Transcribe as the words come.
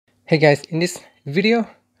Hey guys, in this video,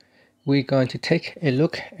 we're going to take a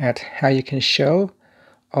look at how you can show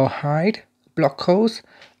or hide block codes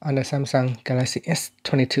on the Samsung Galaxy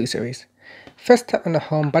S22 series. First, tap on the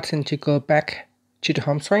home button to go back to the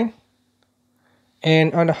home screen.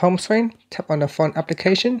 And on the home screen, tap on the phone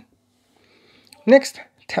application. Next,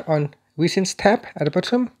 tap on Recents tab at the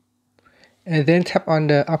bottom. And then tap on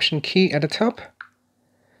the Option key at the top.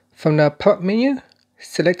 From the pop-up menu,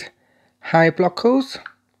 select Hide block codes,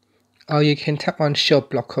 or you can tap on Show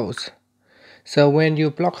block codes. So when you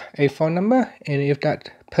block a phone number, and if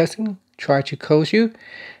that person tries to call you,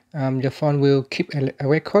 your phone will keep a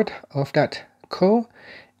record of that call,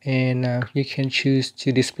 and you can choose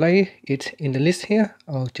to display it in the list here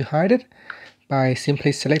or to hide it by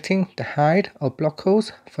simply selecting the hide or block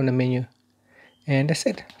codes from the menu. And that's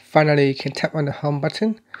it. Finally, you can tap on the home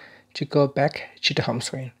button to go back to the home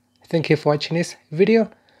screen. Thank you for watching this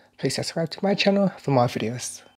video. Please subscribe to my channel for more videos.